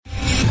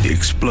The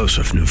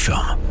explosive new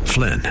film,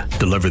 Flynn,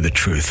 deliver the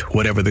truth,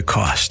 whatever the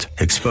cost,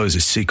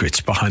 exposes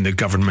secrets behind the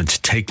government's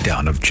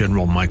takedown of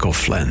General Michael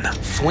Flynn.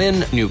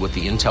 Flynn knew what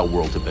the intel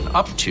world had been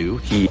up to.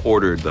 He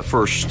ordered the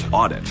first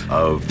audit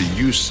of the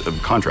use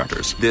of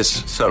contractors.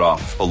 This set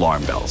off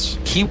alarm bells.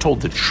 He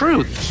told the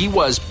truth. He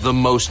was the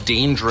most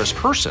dangerous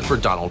person for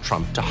Donald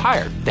Trump to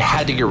hire. They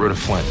had to get rid of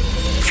Flynn.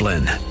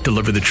 Flynn,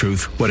 deliver the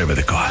truth, whatever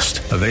the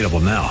cost. Available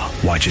now.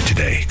 Watch it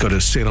today. Go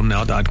to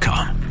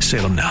salemnow.com.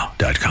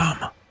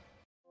 salemnow.com.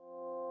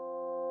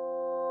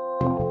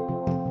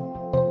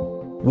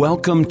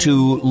 Welcome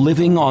to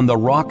Living on the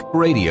Rock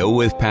Radio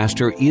with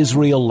Pastor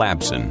Israel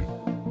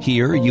Labson.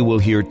 Here you will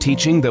hear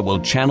teaching that will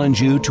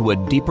challenge you to a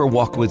deeper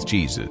walk with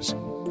Jesus.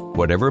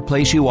 Whatever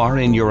place you are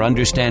in your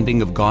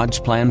understanding of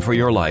God's plan for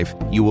your life,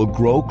 you will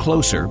grow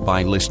closer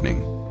by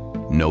listening.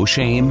 No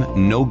shame,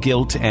 no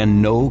guilt,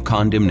 and no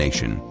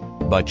condemnation,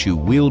 but you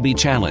will be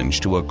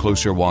challenged to a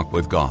closer walk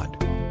with God.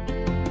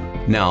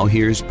 Now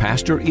here's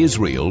Pastor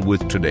Israel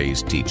with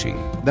today's teaching.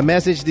 The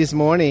message this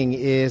morning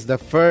is the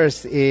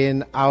first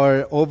in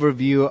our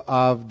overview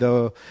of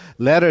the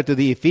letter to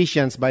the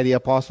Ephesians by the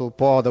Apostle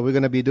Paul, that we're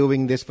going to be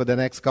doing this for the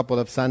next couple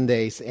of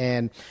Sundays.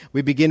 And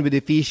we begin with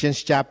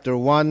Ephesians chapter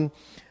 1,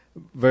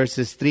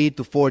 verses 3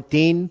 to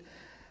 14.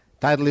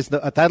 Title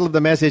of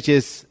the message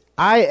is,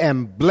 I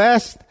am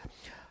blessed,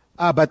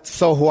 but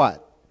so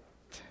what?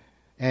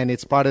 And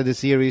it's part of the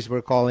series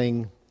we're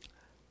calling,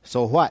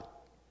 So What?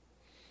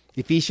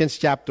 Ephesians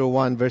chapter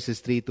 1, verses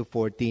 3 to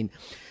 14.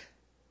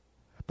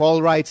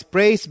 Paul writes,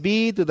 Praise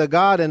be to the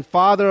God and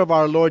Father of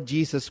our Lord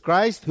Jesus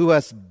Christ, who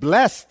has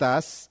blessed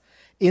us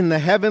in the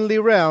heavenly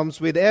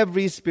realms with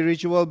every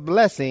spiritual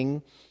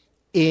blessing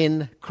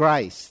in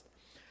Christ.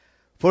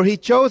 For he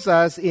chose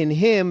us in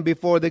him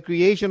before the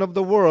creation of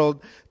the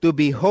world to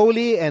be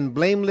holy and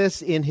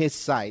blameless in his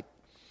sight.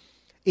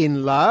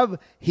 In love,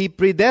 he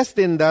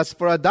predestined us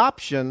for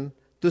adoption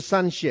to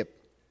sonship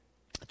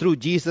through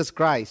Jesus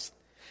Christ,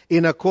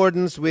 in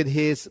accordance with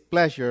his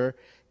pleasure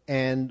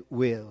and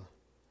will,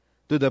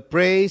 to the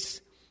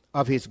praise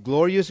of his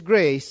glorious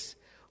grace,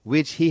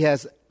 which he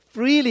has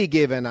freely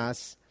given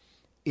us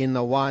in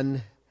the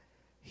one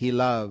he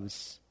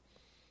loves.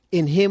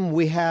 In him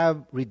we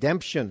have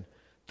redemption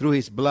through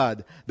his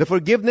blood, the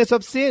forgiveness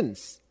of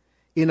sins,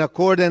 in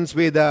accordance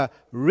with the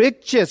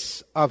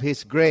riches of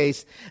his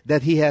grace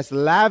that he has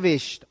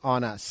lavished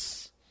on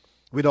us.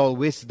 With all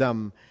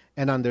wisdom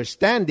and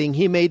understanding,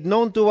 he made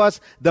known to us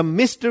the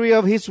mystery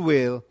of his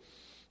will,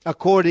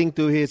 according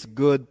to his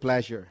good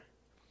pleasure,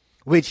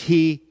 which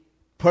he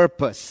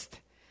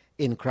purposed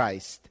in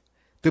Christ,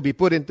 to be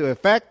put into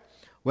effect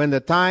when the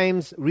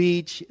times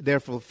reach their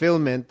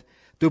fulfillment,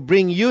 to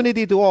bring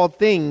unity to all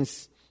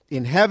things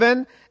in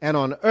heaven and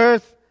on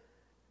earth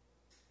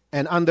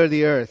and under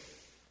the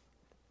earth,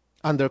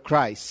 under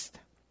Christ.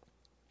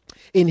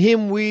 In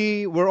him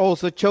we were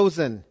also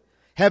chosen,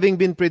 having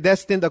been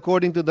predestined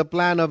according to the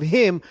plan of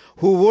him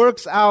who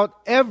works out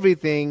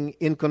everything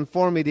in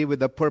conformity with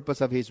the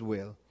purpose of his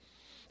will,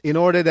 in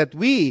order that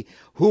we,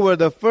 who were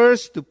the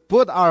first to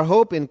put our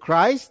hope in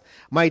Christ,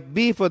 might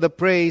be for the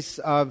praise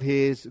of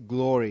his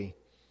glory.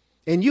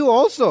 And you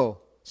also,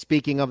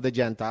 speaking of the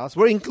Gentiles,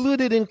 were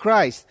included in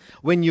Christ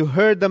when you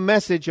heard the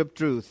message of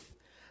truth,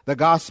 the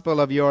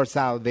gospel of your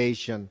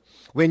salvation.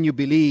 When you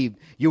believed,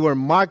 you were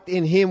marked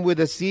in him with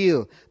a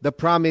seal, the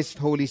promised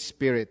Holy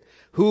Spirit,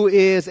 who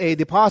is a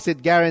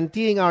deposit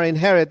guaranteeing our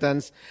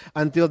inheritance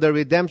until the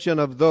redemption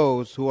of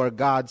those who are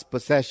God's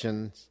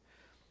possessions,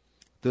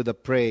 to the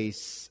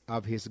praise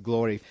of his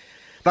glory.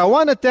 I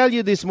want to tell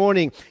you this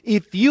morning,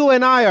 if you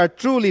and I are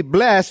truly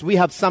blessed, we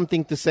have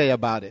something to say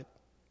about it.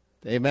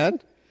 Amen?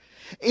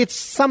 It's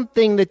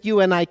something that you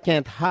and I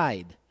can't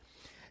hide.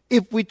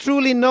 If we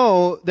truly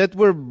know that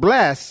we're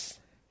blessed,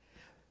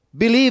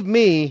 believe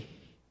me,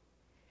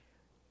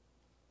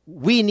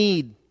 we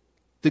need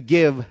to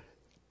give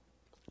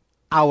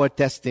our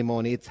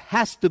testimony. It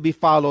has to be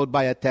followed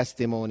by a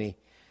testimony.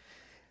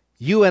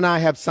 You and I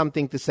have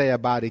something to say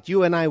about it.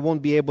 You and I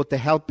won't be able to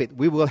help it.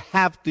 We will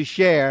have to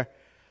share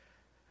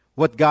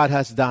what God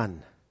has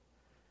done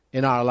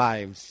in our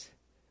lives.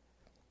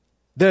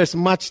 There's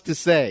much to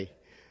say.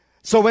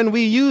 So when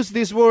we use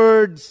these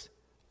words,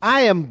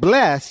 I am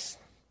blessed,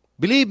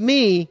 believe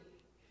me,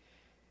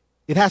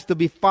 it has to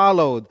be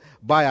followed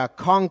by a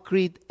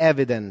concrete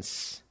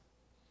evidence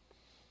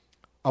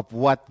of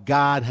what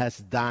God has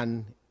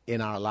done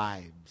in our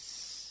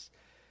lives.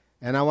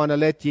 And I want to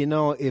let you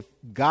know, if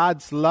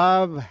God's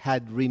love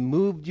had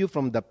removed you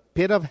from the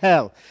pit of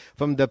hell,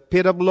 from the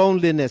pit of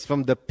loneliness,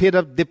 from the pit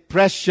of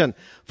depression,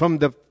 from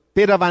the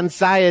pit of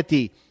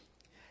anxiety,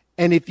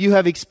 and if you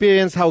have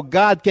experienced how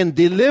God can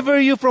deliver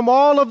you from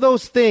all of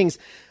those things,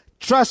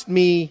 trust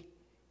me,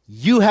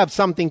 you have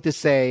something to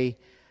say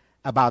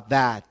about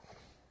that.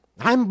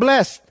 I'm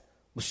blessed.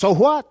 So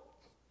what?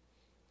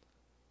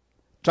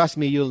 Trust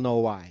me, you'll know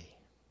why.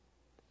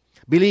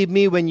 Believe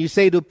me, when you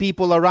say to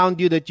people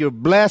around you that you're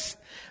blessed,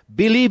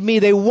 believe me,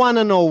 they want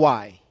to know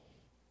why.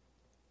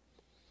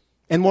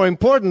 And more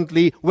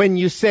importantly, when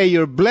you say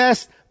you're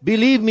blessed,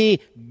 believe me,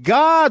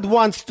 God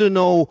wants to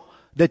know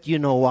that you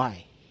know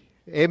why.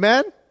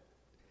 Amen?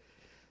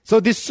 So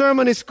this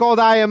sermon is called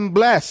I Am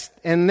Blessed.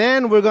 And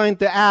then we're going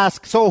to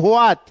ask, so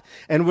what?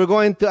 And we're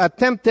going to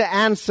attempt to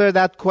answer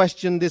that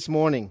question this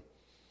morning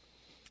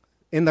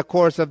in the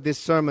course of this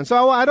sermon.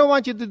 So I don't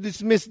want you to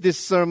dismiss this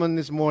sermon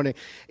this morning.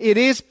 It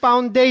is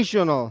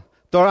foundational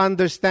to our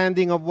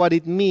understanding of what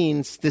it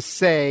means to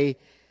say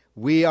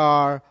we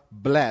are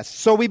blessed.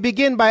 So we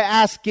begin by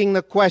asking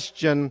the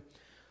question,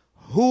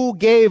 who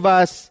gave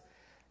us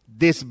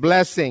this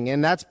blessing?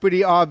 And that's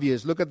pretty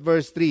obvious. Look at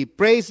verse 3.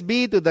 Praise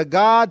be to the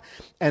God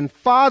and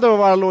Father of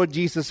our Lord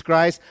Jesus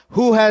Christ,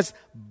 who has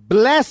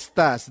blessed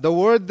us. The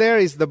word there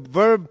is the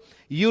verb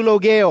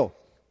eulogeo,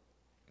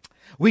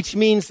 which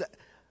means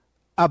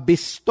a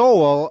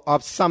bestowal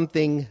of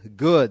something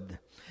good.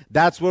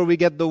 That's where we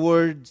get the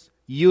words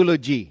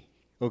eulogy,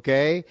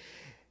 okay?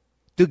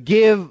 To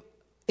give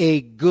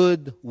a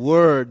good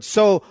word.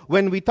 So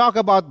when we talk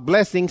about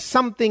blessing,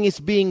 something is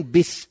being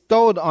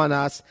bestowed on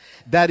us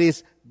that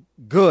is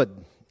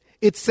good.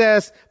 It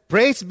says,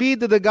 praise be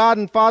to the God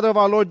and Father of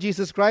our Lord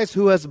Jesus Christ,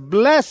 who has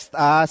blessed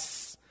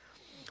us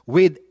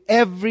with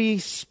every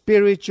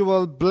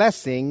spiritual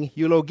blessing,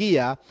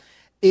 eulogia,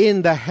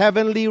 in the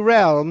heavenly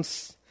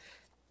realms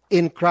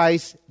in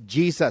Christ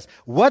Jesus.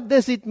 What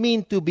does it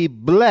mean to be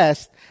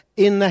blessed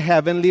in the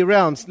heavenly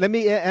realms? Let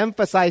me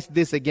emphasize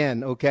this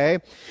again, okay?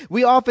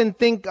 We often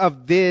think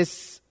of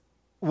this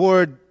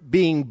word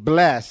being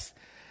blessed,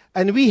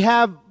 and we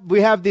have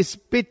this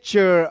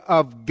picture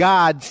of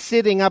God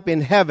sitting up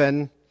in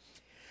heaven,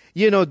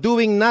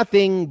 doing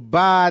nothing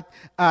but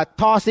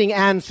tossing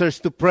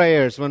answers to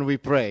prayers when we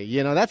pray.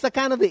 That's the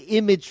kind of the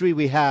imagery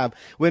we have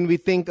when we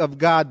think of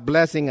God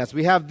blessing us.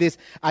 We have this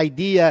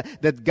idea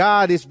that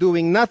God is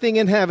doing nothing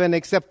in heaven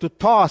except to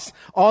toss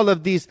all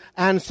of these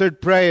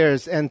answered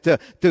prayers and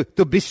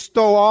to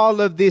bestow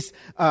all of these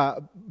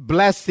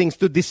blessings,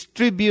 to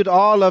distribute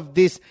all of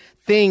these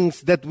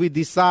things that we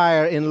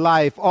desire in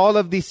life, all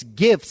of these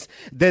gifts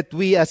that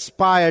we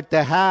aspire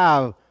to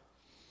have.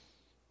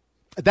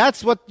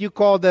 That's what you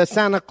call the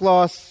Santa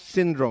Claus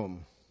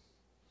syndrome.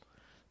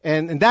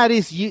 And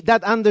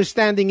that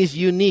understanding is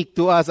unique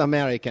to us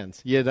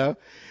Americans,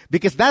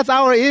 because that's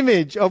our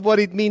image of what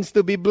it means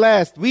to be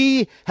blessed.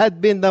 We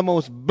had been the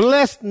most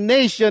blessed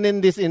nation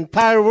in this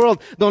entire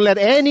world. Don't let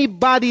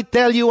anybody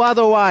tell you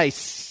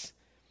otherwise.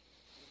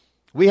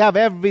 We have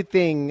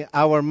everything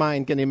our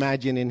mind can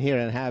imagine in here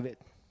and have it.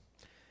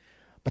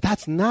 But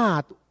that's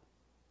not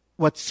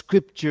what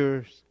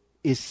Scripture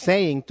is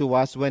saying to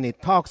us when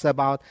it talks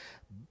about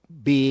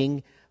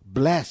being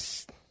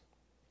blessed.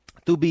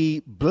 To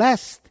be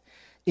blessed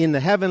in the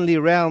heavenly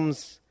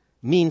realms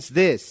means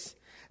this,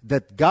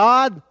 that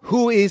God,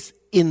 who is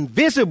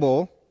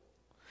invisible,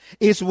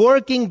 is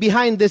working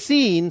behind the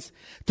scenes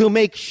to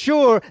make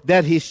sure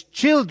that His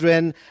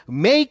children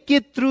make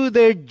it through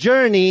their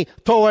journey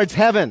towards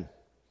heaven.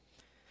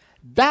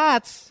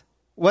 That's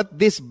what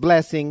this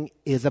blessing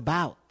is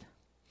about.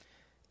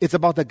 It's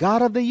about the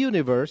God of the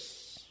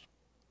universe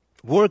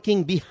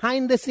working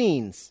behind the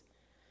scenes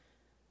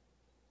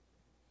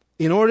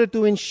in order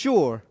to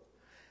ensure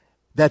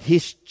that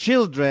His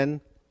children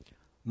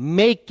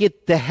make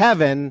it to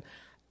heaven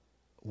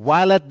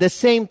while at the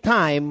same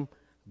time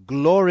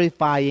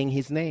glorifying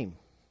His name.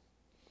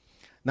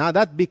 Now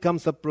that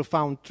becomes a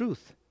profound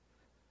truth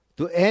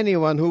to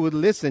anyone who would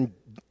listen.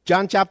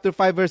 John chapter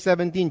 5 verse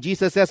 17,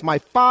 Jesus says, my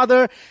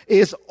Father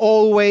is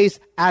always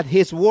at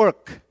His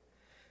work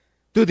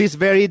to this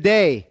very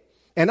day,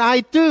 and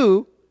I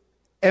too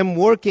am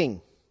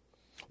working.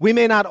 We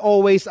may not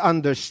always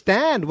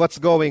understand what's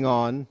going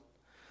on,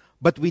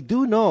 but we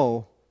do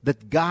know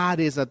that God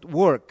is at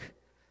work.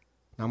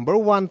 Number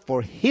one,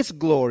 for His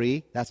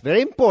glory, that's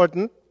very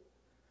important,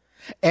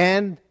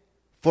 and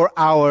for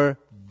our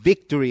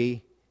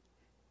victory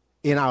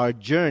in our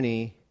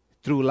journey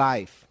through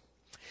life.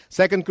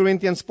 2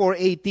 Corinthians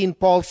 4:18,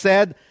 Paul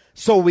said,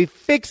 so we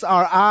fix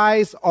our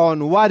eyes not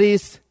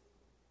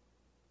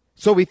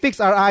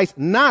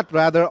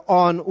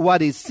on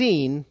what is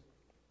seen,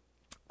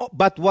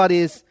 but what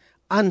is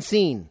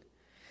unseen.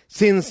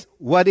 Since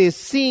what is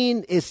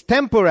seen is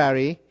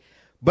temporary,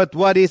 but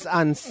what is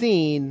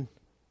unseen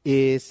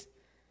is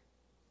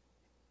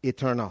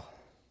eternal.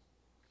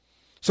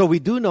 So we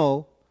do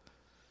know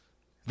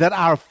that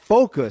our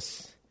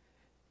focus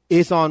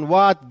is on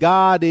what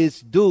God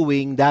is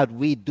doing that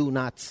we do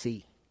not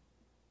see.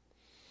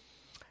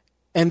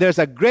 And there's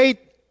a great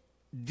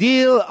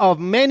deal of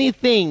many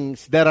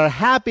things that are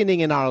happening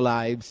in our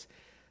lives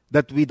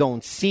that we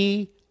don't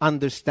see,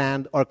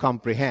 understand, or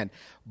comprehend.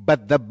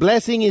 But the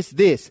blessing is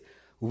this: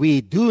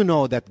 we do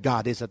know that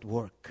God is at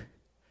work.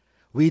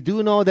 We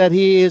do know that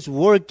He is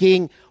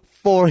working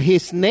for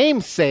His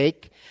name's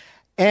sake,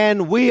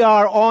 and we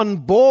are on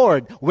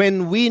board.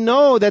 When we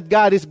know that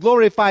God is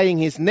glorifying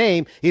His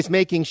name, He's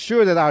making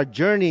sure that our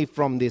journey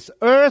from this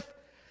earth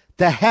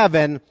to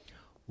heaven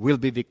will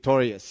be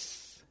victorious.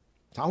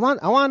 So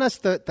I want us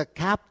to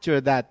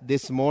capture that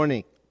this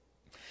morning.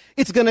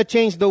 It's going to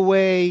change the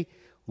way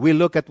we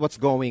look at what's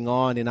going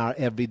on in our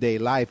everyday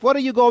life. What are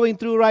you going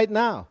through right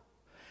now?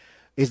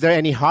 Is there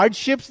any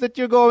hardships that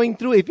you're going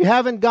through? If you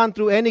haven't gone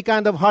through any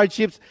kind of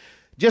hardships,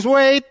 just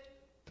wait.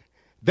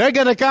 They're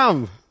going to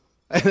come.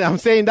 And I'm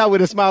saying that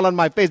with a smile on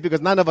my face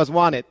because none of us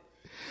want it.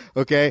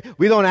 Okay?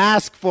 We don't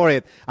ask for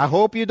it. I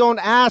hope you don't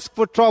ask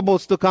for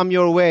troubles to come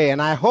your way.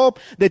 And I hope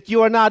that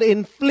you are not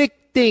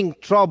inflicting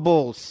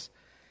troubles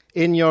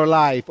in your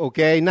life.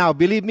 Okay? Now,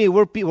 believe me,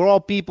 we're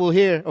all people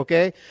here.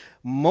 Okay?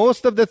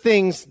 Most of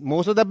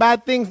the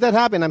bad things that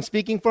happen, I'm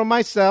speaking for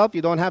myself.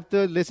 You don't have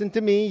to listen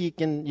to me. You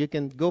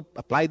can go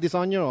apply this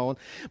on your own.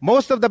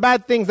 Most of the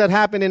bad things that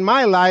happen in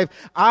my life,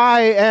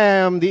 I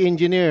am the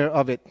engineer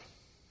of it.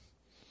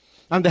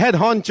 I'm the head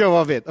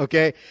honcho of it,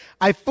 okay?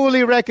 I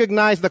fully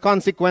recognize the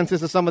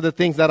consequences of some of the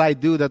things that I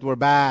do that were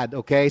bad,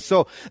 okay?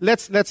 So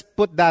let's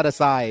put that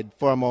aside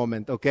for a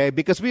moment, okay?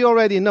 Because we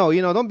already know,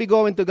 don't be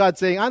going to God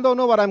saying, I don't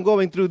know what I'm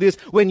going through this,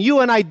 when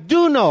you and I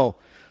do know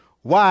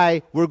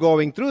why we're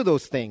going through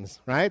those things,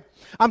 right?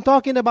 I'm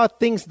talking about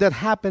things that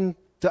happen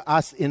to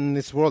us in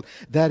this world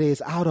that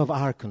is out of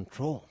our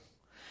control,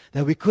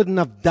 that we couldn't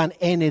have done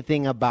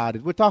anything about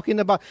it. We're talking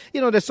about,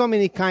 there's so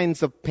many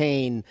kinds of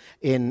pain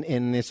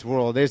in this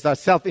world. There's our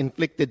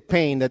self-inflicted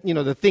pain that,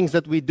 the things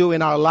that we do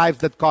in our lives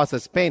that cause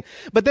us pain.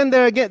 But then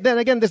again,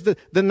 there's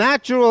the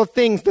natural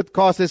things that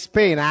causes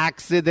pain.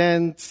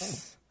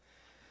 Accidents,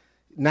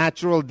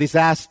 natural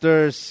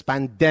disasters,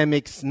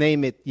 pandemics,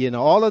 name it,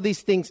 all of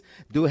these things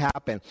do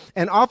happen.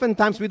 And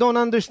oftentimes we don't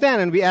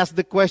understand and we ask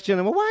the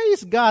question, why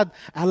is God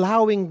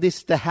allowing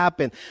this to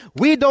happen?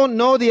 We don't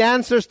know the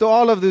answers to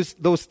all of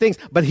those things,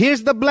 but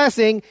here's the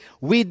blessing.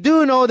 We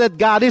do know that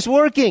God is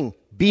working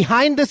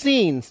behind the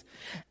scenes,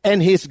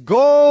 and His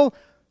goals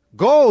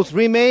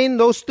remain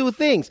those two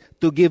things: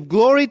 to give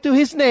glory to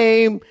His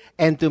name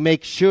and to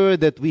make sure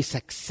that we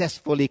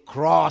successfully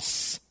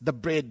cross the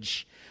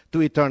bridge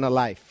to eternal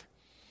life.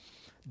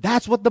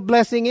 That's what the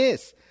blessing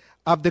is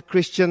of the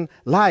Christian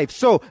life.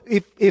 So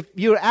if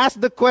you're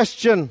asked the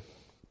question,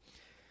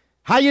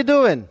 how you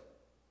doing?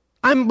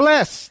 I'm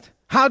blessed.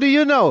 How do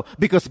you know?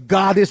 Because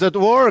God is at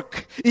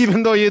work,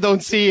 even though you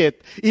don't see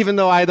it, even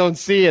though I don't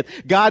see it.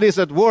 God is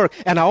at work.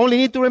 And I only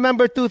need to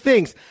remember two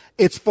things.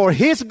 It's for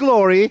His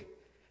glory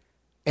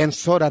and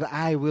so that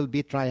I will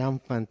be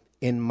triumphant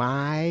in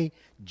my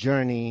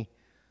journey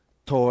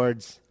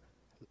towards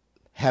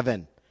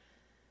heaven.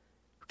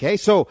 Okay,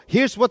 so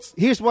here's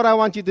what I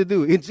want you to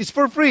do. It's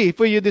for free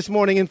for you this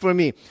morning and for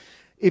me.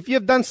 If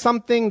you've done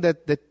something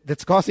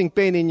that's causing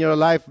pain in your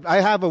life, I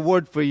have a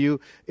word for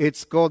you.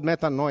 It's called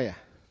metanoia.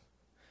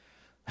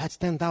 That's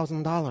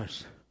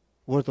 $10,000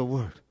 worth of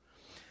word.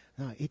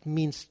 Now, it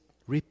means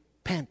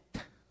repent.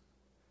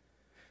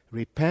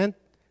 Repent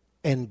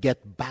and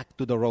get back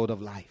to the road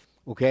of life.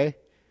 Okay?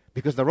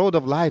 Because the road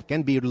of life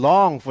can be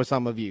long for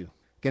some of you.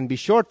 Can be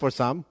short for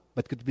some,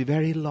 but could be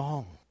very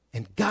long.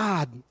 And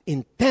God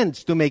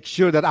intends to make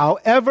sure that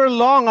however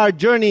long our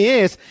journey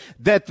is,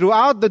 that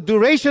throughout the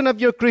duration of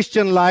your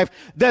Christian life,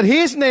 that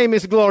His name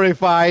is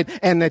glorified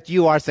and that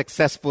you are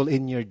successful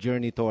in your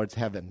journey towards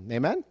heaven.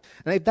 Amen?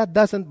 And if that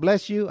doesn't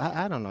bless you,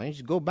 I don't know. You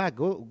should go back.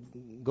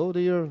 Go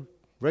to your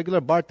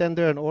regular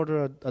bartender and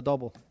order a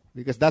double.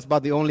 Because that's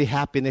about the only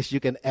happiness you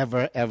can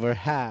ever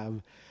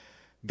have.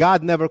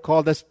 God never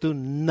called us to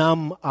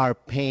numb our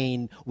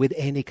pain with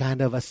any kind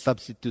of a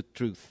substitute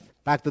truth.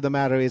 Fact of the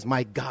matter is,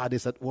 my God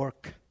is at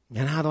work.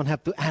 And I don't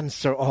have to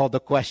answer all the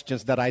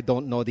questions that I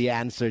don't know the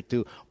answer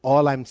to.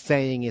 All I'm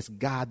saying is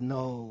God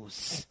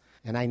knows.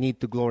 And I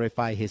need to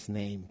glorify His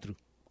name through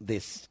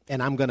this.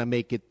 And I'm going to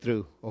make it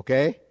through.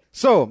 Okay?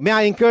 So, may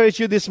I encourage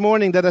you this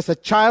morning that as a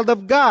child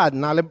of God,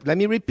 now let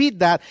me repeat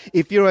that.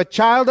 If you're a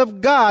child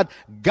of God,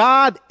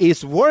 God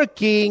is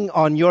working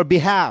on your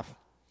behalf.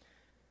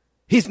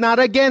 He's not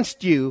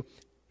against you.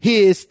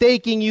 He is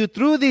taking you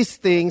through these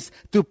things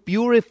to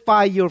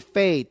purify your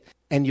faith,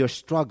 and your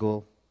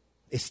struggle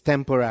is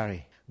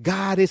temporary.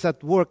 God is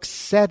at work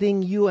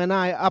setting you and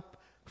I up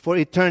for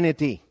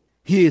eternity.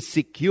 He is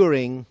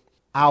securing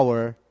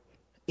our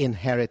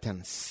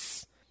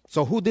inheritance.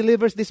 So who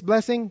delivers this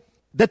blessing?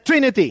 The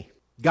Trinity.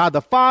 God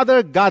the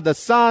Father, God the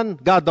Son,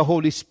 God the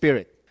Holy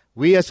Spirit.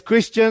 We as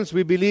Christians,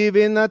 we believe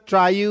in a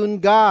triune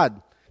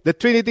God. The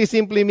Trinity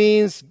simply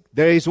means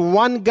there is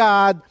one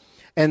God,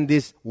 and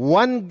this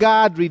one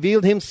God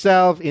revealed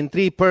Himself in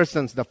three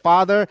persons: the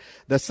Father,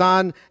 the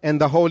Son, and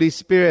the Holy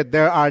Spirit.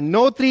 There are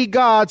no three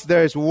gods.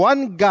 There is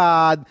one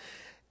God,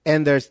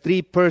 and there's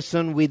three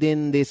persons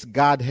within this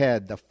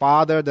Godhead: the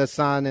Father, the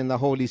Son, and the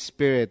Holy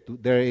Spirit.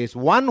 There is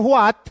one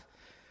what?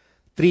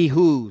 Three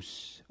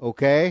whos.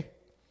 Okay?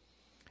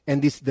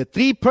 And the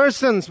three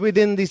persons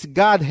within this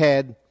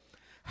Godhead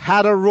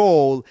had a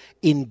role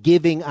in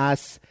giving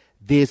us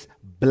this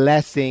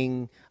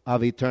blessing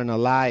of eternal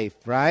life,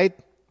 right?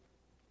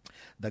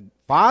 The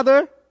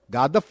Father,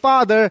 God the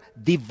Father,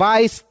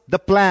 devised the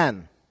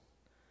plan.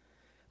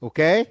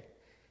 Okay?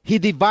 He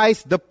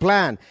devised the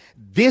plan.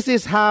 This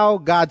is how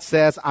God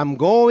says, I'm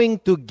going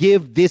to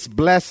give this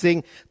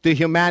blessing to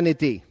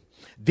humanity.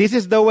 This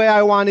is the way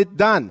I want it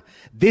done.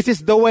 This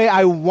is the way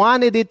I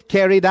wanted it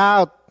carried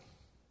out.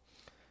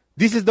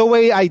 This is the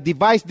way I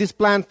devised this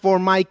plan for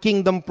my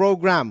kingdom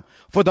program,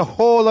 for the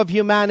whole of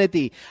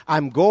humanity.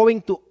 I'm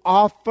going to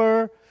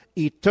offer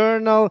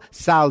eternal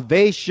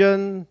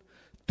salvation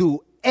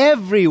to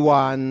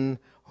everyone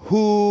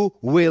who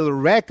will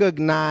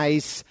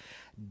recognize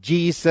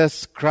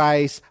Jesus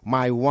Christ,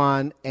 my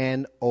one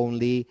and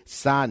only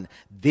Son.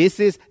 This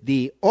is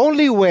the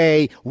only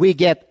way we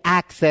get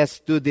access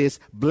to this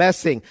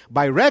blessing,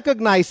 by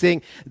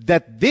recognizing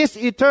that this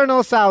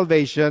eternal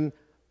salvation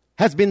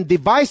has been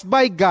devised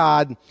by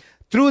God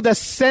through the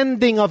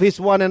sending of His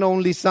one and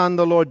only Son,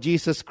 the Lord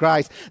Jesus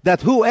Christ,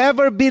 that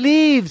whoever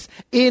believes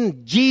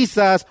in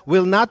Jesus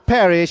will not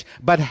perish,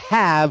 but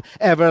have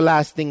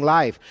everlasting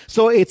life.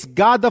 So it's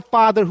God the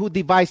Father who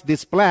devised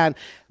this plan,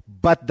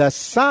 but the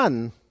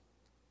Son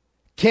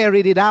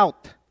carried it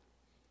out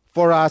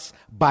for us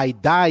by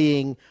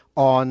dying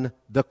on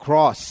the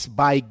cross,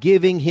 by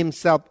giving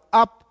Himself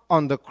up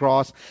on the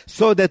cross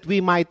so that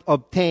we might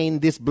obtain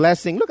this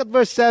blessing. Look at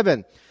verse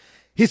 7.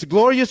 His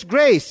glorious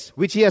grace,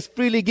 which He has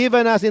freely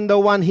given us in the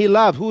one He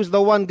loved. Who is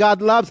the one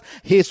God loves?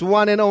 His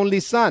one and only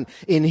Son.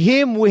 In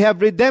Him we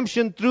have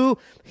redemption through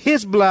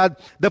His blood,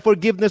 the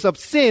forgiveness of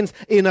sins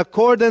in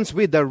accordance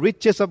with the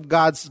riches of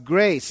God's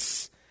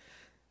grace.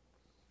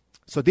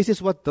 So this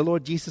is what the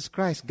Lord Jesus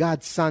Christ,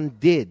 God's Son,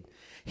 did.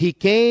 He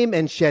came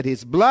and shed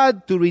His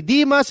blood to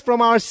redeem us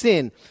from our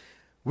sin.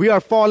 We are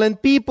fallen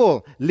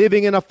people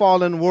living in a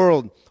fallen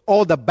world.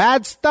 All the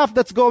bad stuff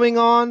that's going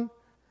on,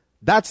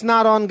 that's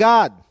not on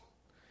God.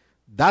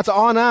 That's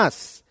on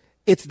us.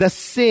 It's the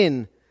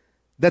sin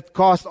that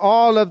caused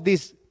all of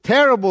these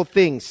terrible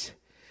things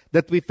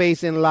that we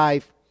face in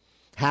life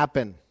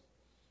happen.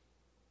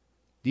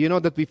 Do you know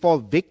that we fall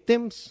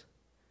victims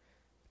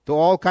to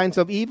all kinds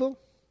of evil?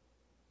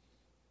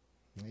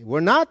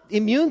 We're not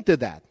immune to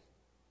that.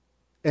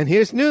 And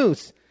here's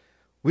news.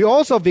 We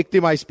also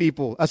victimize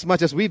people as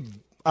much as we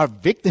are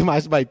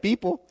victimized by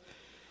people.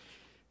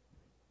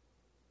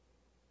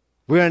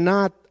 We are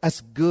not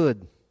as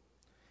good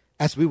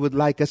as we would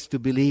like us to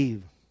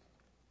believe.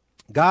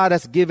 God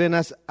has given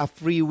us a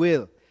free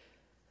will,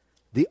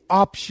 the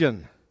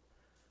option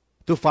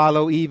to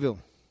follow evil.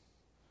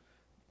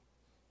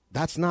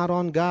 That's not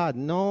on God.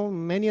 No,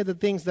 many of the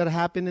things that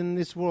happen in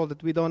this world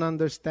that we don't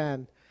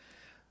understand,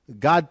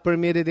 God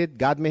permitted it,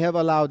 God may have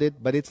allowed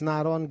it, but it's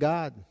not on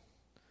God.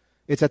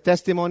 It's a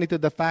testimony to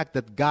the fact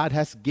that God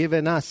has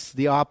given us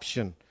the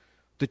option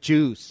to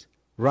choose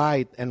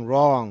right and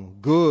wrong,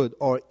 good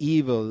or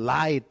evil,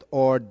 light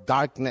or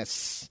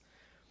darkness.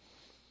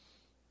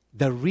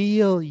 The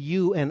real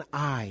you and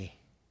I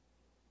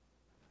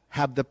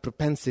have the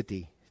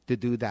propensity to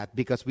do that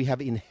because we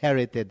have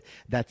inherited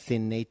that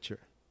sin nature.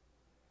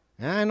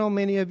 And I know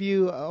many of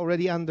you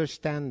already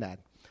understand that.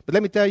 But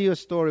let me tell you a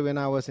story when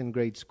I was in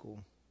grade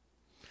school.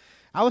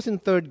 I was in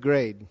 3rd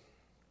grade,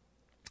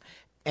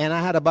 and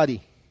I had a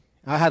buddy.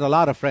 I had a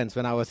lot of friends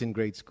when I was in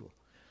grade school,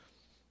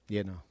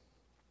 you know.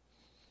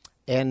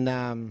 And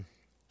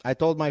I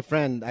told my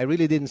friend, I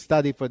really didn't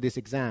study for this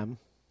exam,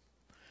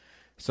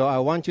 so I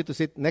want you to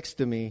sit next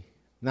to me.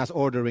 And I was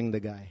ordering the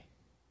guy.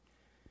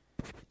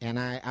 And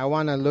I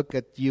want to look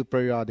at you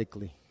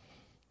periodically.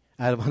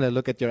 I want to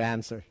look at your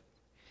answer.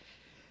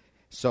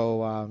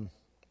 So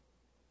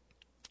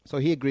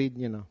he agreed,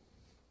 you know.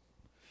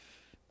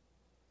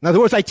 In other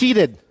words, I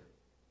cheated.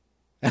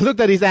 I looked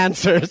at his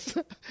answers.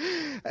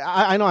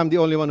 I know I'm the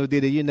only one who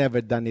did it. You never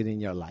done it in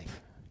your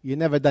life. You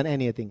never done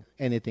anything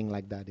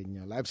like that in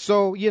your life.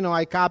 So, you know,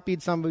 I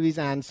copied some of his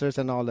answers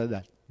and all of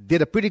that.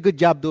 Did a pretty good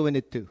job doing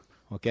it too,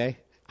 okay?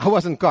 I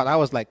wasn't caught. I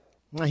was like,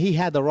 he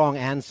had the wrong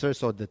answer,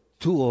 so the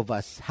two of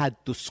us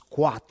had to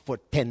squat for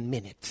 10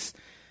 minutes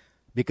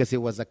because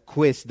it was a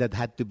quiz that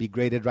had to be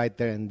graded right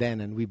there and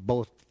then, and we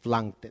both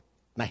flunked it.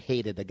 And I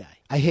hated the guy.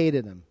 I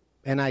hated him.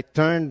 And I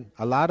turned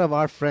a lot of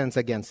our friends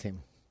against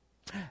him.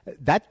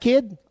 That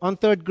kid on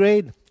 3rd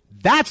grade,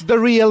 that's the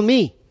real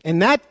me.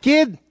 And that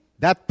kid,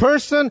 that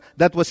person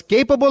that was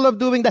capable of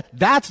doing that,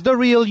 that's the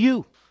real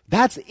you.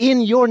 That's in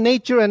your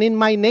nature and in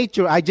my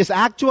nature. I just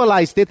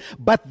actualized it,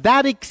 but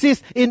that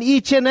exists in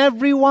each and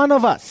every one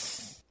of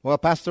us. Well,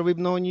 Pastor, we've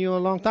known you a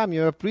long time.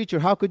 You're a preacher.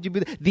 How could you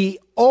be? The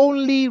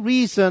only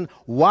reason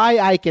why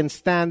I can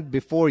stand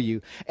before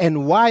you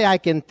and why I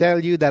can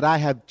tell you that I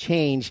have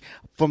changed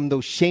from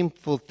those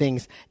shameful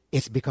things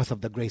is because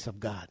of the grace of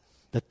God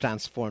that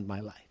transformed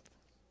my life.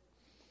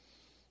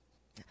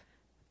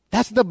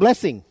 That's the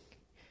blessing.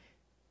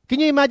 Can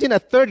you imagine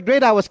at 3rd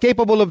grade I was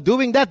capable of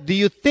doing that?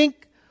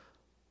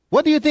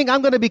 What do you think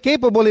I'm going to be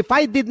capable if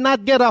I did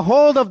not get a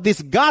hold of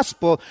this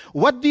gospel?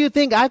 What do you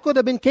think I could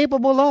have been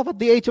capable of at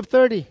the age of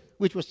 30,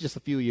 which was just a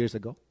few years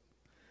ago?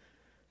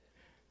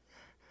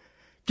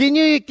 Can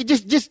you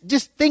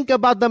just think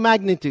about the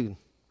magnitude?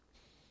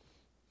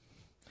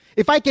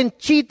 If I can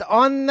cheat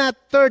on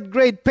that 3rd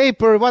grade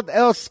paper, what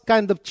else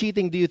kind of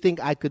cheating do you think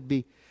I could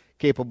be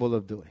capable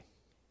of doing?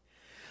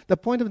 The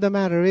point of the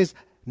matter is,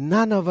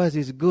 none of us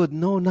is good.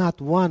 No, not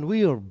one.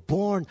 We are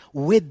born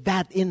with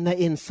that in the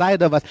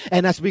inside of us.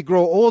 And as we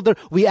grow older,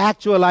 we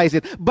actualize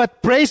it.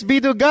 But praise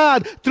be to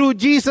God, through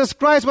Jesus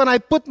Christ, when I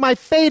put my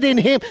faith in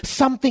Him,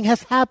 something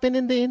has happened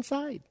in the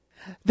inside.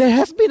 There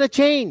has been a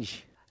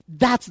change.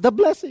 That's the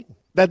blessing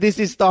that this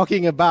is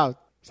talking about.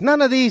 It's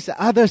none of these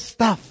other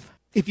stuff.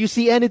 If you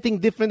see anything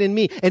different in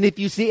me, and if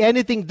you see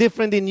anything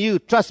different in you,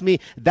 trust me,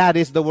 that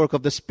is the work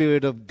of the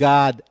Spirit of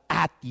God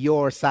at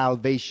your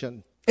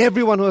salvation.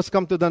 Everyone who has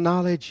come to the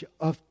knowledge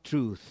of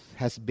truth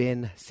has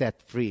been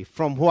set free.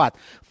 From what?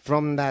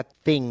 From that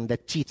thing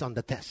that cheats on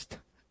the test.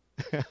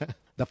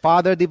 The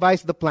Father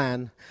devised the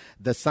plan,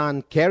 the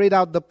Son carried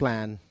out the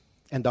plan,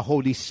 and the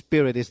Holy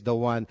Spirit is the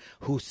one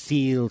who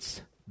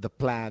seals the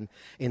plan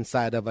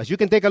inside of us. You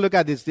can take a look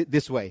at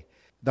this way.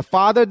 The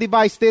Father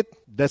devised it,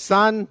 the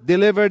Son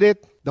delivered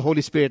it, the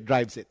Holy Spirit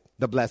drives it,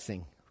 the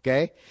blessing.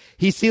 Okay?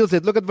 He seals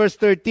it. Look at verse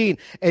 13.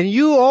 And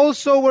you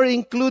also were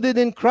included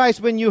in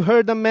Christ when you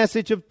heard the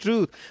message of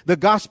truth, the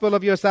gospel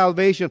of your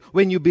salvation.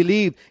 When you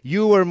believed,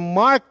 you were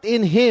marked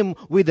in Him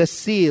with a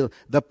seal,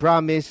 the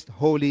promised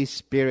Holy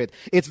Spirit.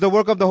 It's the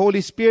work of the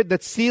Holy Spirit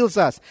that seals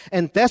us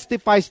and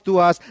testifies to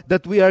us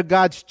that we are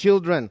God's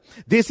children.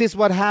 This is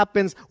what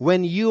happens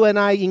when you and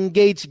I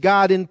engage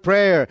God in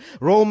prayer.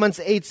 Romans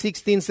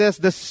 8:16 says,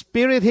 the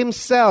Spirit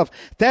Himself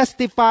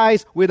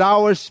testifies with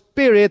our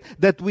spirit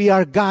that we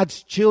are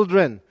God's children.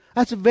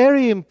 That's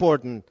very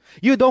important.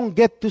 You don't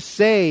get to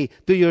say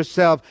to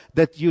yourself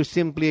that you're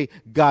simply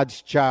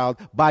God's child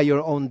by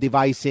your own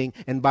devising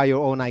and by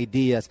your own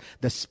ideas.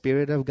 The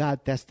Spirit of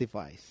God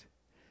testifies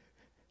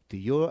to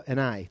you and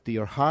I, to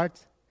your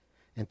heart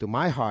and to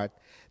my heart,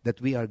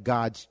 that we are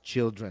God's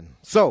children.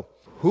 So,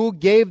 who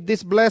gave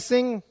this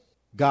blessing?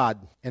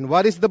 God. And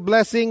what is the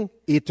blessing?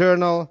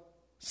 Eternal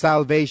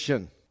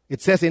salvation.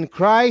 It says in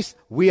Christ,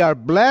 we are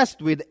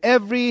blessed with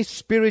every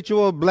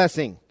spiritual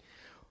blessing.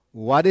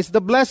 What is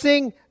the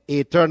blessing?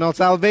 Eternal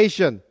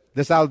salvation.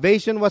 The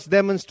salvation was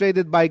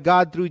demonstrated by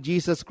God through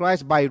Jesus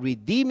Christ by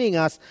redeeming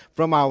us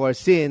from our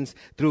sins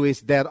through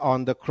His death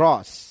on the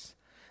cross.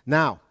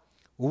 Now,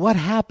 what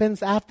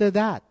happens after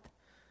that?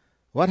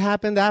 What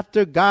happened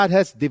after God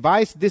has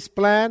devised this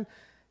plan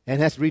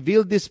and has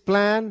revealed this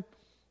plan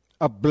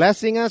of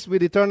blessing us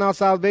with eternal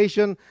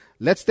salvation?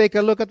 Let's take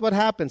a look at what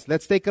happens.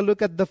 Let's take a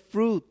look at the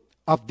fruit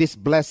of this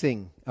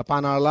blessing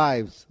upon our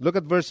lives. Look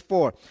at verse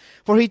 4.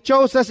 For He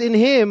chose us in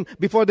Him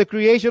before the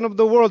creation of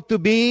the world to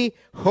be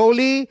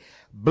holy,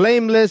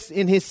 blameless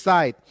in His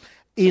sight.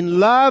 In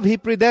love, He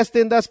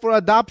predestined us for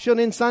adoption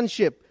in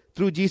sonship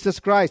through Jesus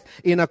Christ,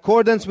 in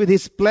accordance with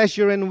His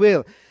pleasure and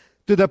will,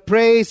 to the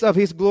praise of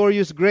His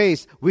glorious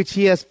grace, which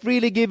He has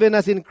freely given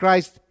us in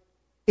Christ,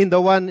 in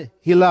the one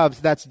He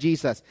loves, that's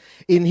Jesus.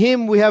 In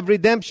Him we have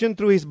redemption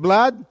through His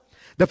blood,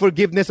 the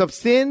forgiveness of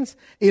sins,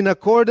 in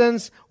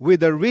accordance with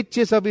the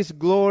riches of His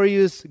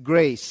glorious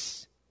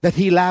grace that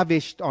He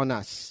lavished on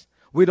us.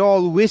 With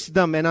all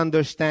wisdom and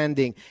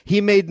understanding, He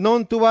made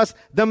known to us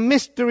the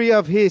mystery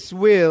of His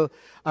will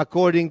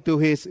according to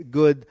His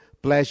good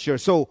pleasure.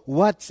 So,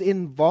 what's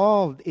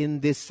involved in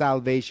this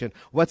salvation?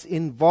 What's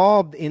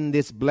involved in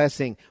this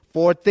blessing?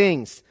 4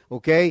 things,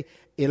 okay?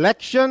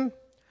 Election,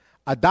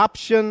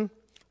 adoption,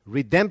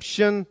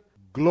 redemption,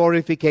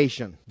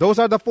 glorification. Those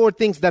are the 4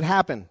 things that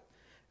happen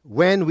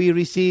when we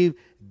receive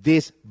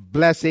this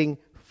blessing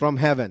from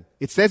heaven.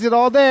 It says it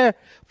all there.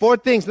 4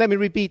 things. Let me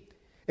repeat.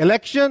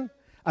 Election,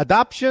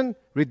 adoption,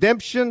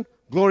 redemption,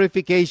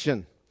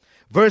 glorification.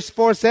 Verse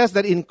 4 says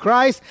that in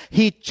Christ,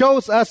 He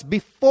chose us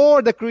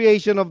before the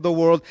creation of the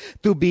world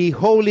to be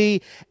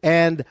holy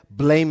and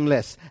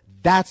blameless.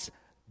 That's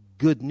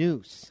good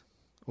news.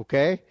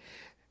 Okay?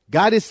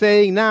 God is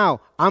saying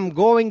now, I'm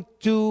going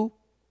to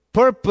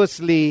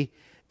purposely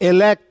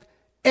elect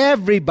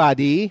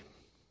everybody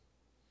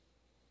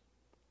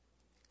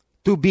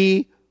to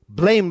be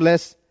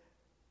blameless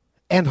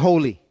and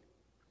holy.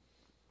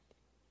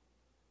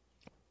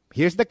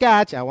 Here's the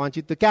catch. I want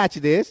you to catch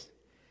this.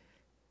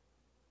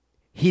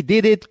 He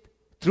did it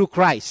through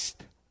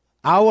Christ.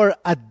 Our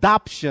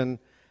adoption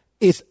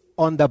is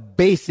on the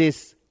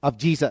basis of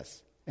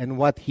Jesus and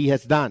what He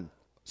has done.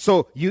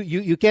 So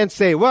you can't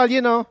say, well,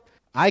 you know,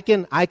 I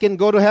can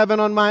go to heaven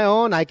on my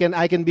own. I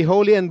can be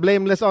holy and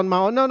blameless on my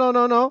own.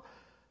 No.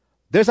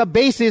 There's a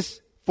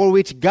basis for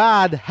which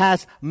God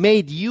has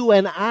made you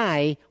and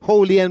I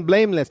holy and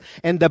blameless.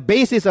 And the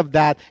basis of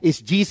that is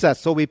Jesus.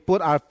 So we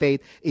put our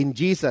faith in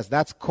Jesus.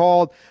 That's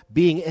called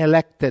being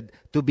elected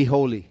to be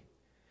holy.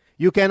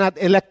 You cannot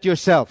elect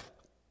yourself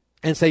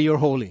and say you're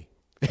holy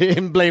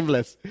and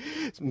blameless.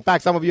 In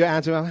fact, some of you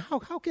answer,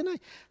 how can I?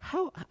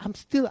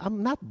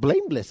 I'm not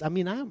blameless. I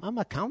mean, I'm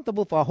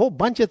accountable for a whole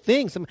bunch of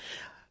things.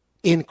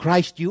 In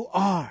Christ you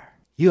are.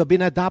 You have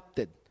been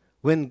adopted.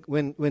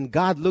 When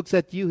God looks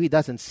at you, He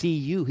doesn't see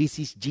you. He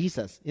sees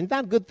Jesus. Isn't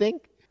that a good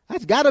thing?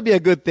 That's got to be a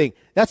good thing.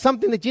 That's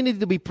something that you need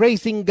to be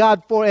praising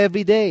God for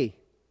every day.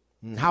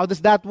 And how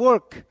does that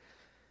work?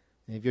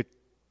 If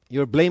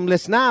you're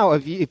blameless now,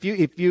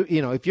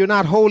 if you're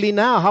not holy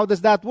now, how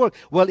does that work?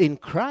 Well, in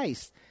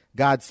Christ,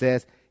 God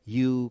says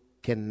you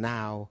can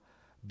now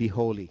be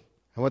holy.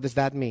 And what does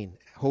that mean?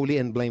 Holy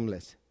and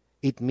blameless.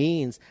 It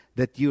means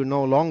that you're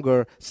no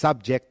longer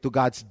subject to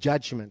God's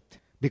judgment,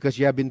 because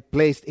you have been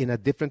placed in a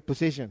different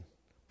position.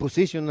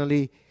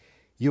 Positionally,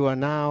 you are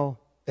now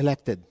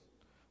elected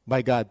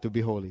by God to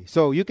be holy.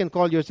 So you can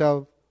call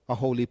yourself a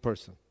holy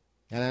person.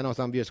 And I know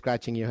some of you are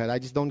scratching your head. I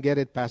just don't get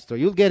it, Pastor.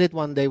 You'll get it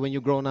one day when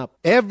you're grown up.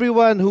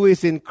 Everyone who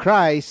is in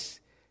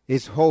Christ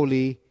is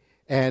holy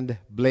and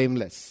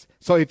blameless.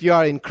 So if you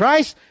are in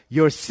Christ,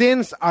 your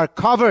sins are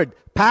covered,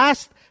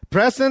 past,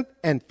 present,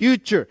 and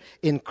future.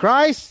 In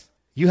Christ,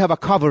 you have a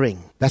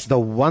covering. That's the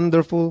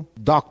wonderful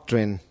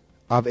doctrine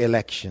of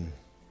election.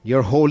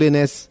 Your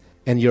holiness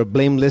and your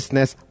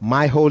blamelessness,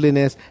 my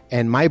holiness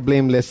and my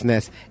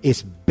blamelessness,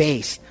 is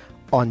based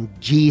on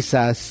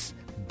Jesus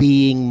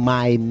being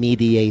my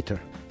mediator,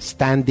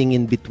 standing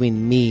in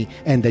between me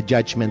and the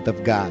judgment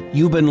of God.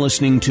 You've been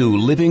listening to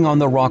Living on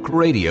the Rock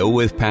Radio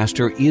with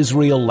Pastor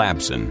Israel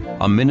Labson,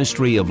 a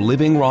ministry of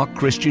Living Rock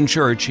Christian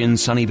Church in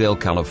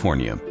Sunnyvale,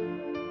 California.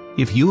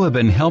 If you have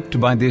been helped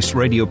by this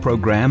radio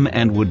program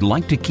and would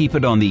like to keep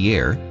it on the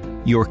air,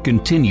 your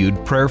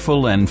continued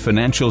prayerful and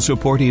financial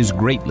support is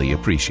greatly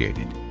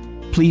appreciated.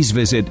 Please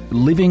visit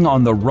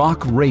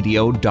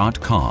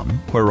livingontherockradio.com,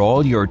 where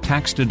all your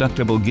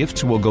tax-deductible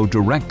gifts will go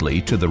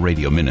directly to the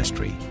radio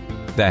ministry.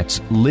 That's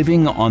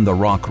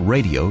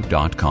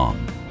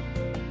livingontherockradio.com.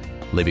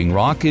 Living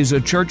Rock is a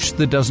church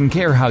that doesn't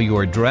care how you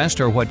are dressed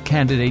or what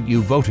candidate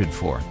you voted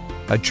for.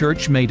 A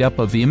church made up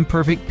of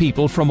imperfect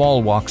people from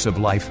all walks of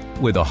life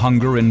with a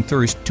hunger and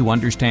thirst to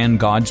understand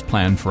God's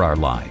plan for our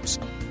lives.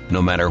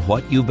 No matter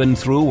what you've been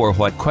through or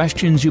what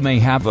questions you may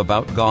have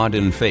about God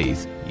and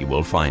faith, you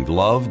will find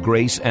love,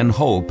 grace, and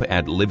hope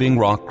at Living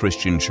Rock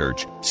Christian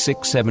Church,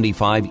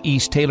 675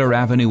 East Taylor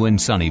Avenue in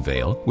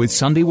Sunnyvale, with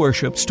Sunday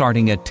worship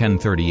starting at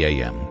 10:30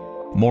 a.m.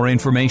 More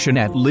information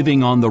at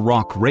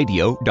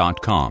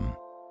livingontherockradio.com.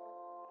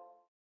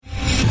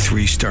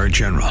 3-star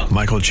General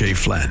Michael J.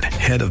 Flynn,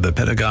 head of the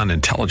Pentagon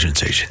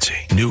Intelligence Agency,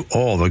 knew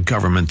all the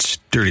government's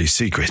dirty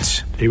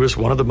secrets. He was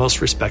one of the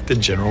most respected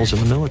generals in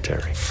the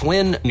military.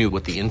 Flynn knew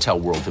what the intel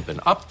world had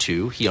been up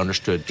to. He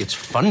understood its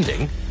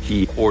funding.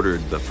 He ordered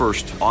the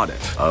first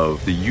audit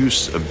of the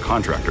use of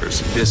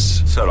contractors.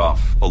 This set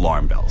off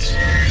alarm bells.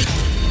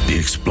 The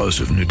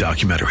explosive new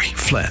documentary,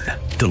 Flynn,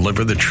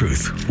 Deliver the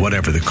Truth,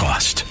 Whatever the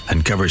Cost,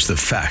 uncovers the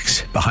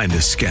facts behind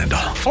this scandal.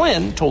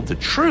 Flynn told the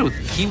truth.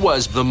 He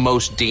was the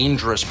most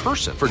dangerous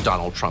person for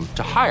Donald Trump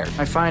to hire.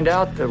 I find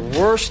out the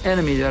worst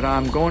enemy that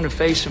I'm going to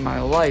face in my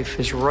life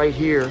is right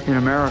here in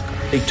America.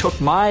 They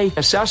took my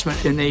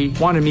assessment and they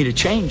wanted me to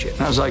change it.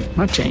 And I was like, I'm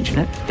not changing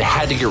it. They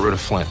had to get rid of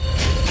Flynn.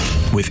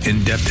 With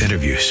in-depth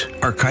interviews,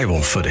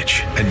 archival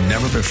footage, and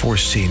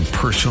never-before-seen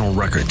personal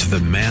records of the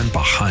man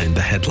behind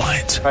the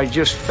headlines. I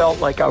just felt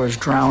like I was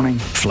drowning.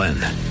 Flynn,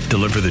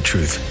 Deliver the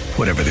Truth,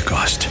 Whatever the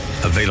Cost.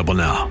 Available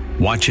now.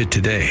 Watch it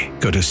today.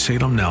 Go to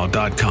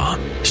salemnow.com.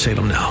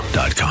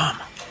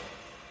 salemnow.com.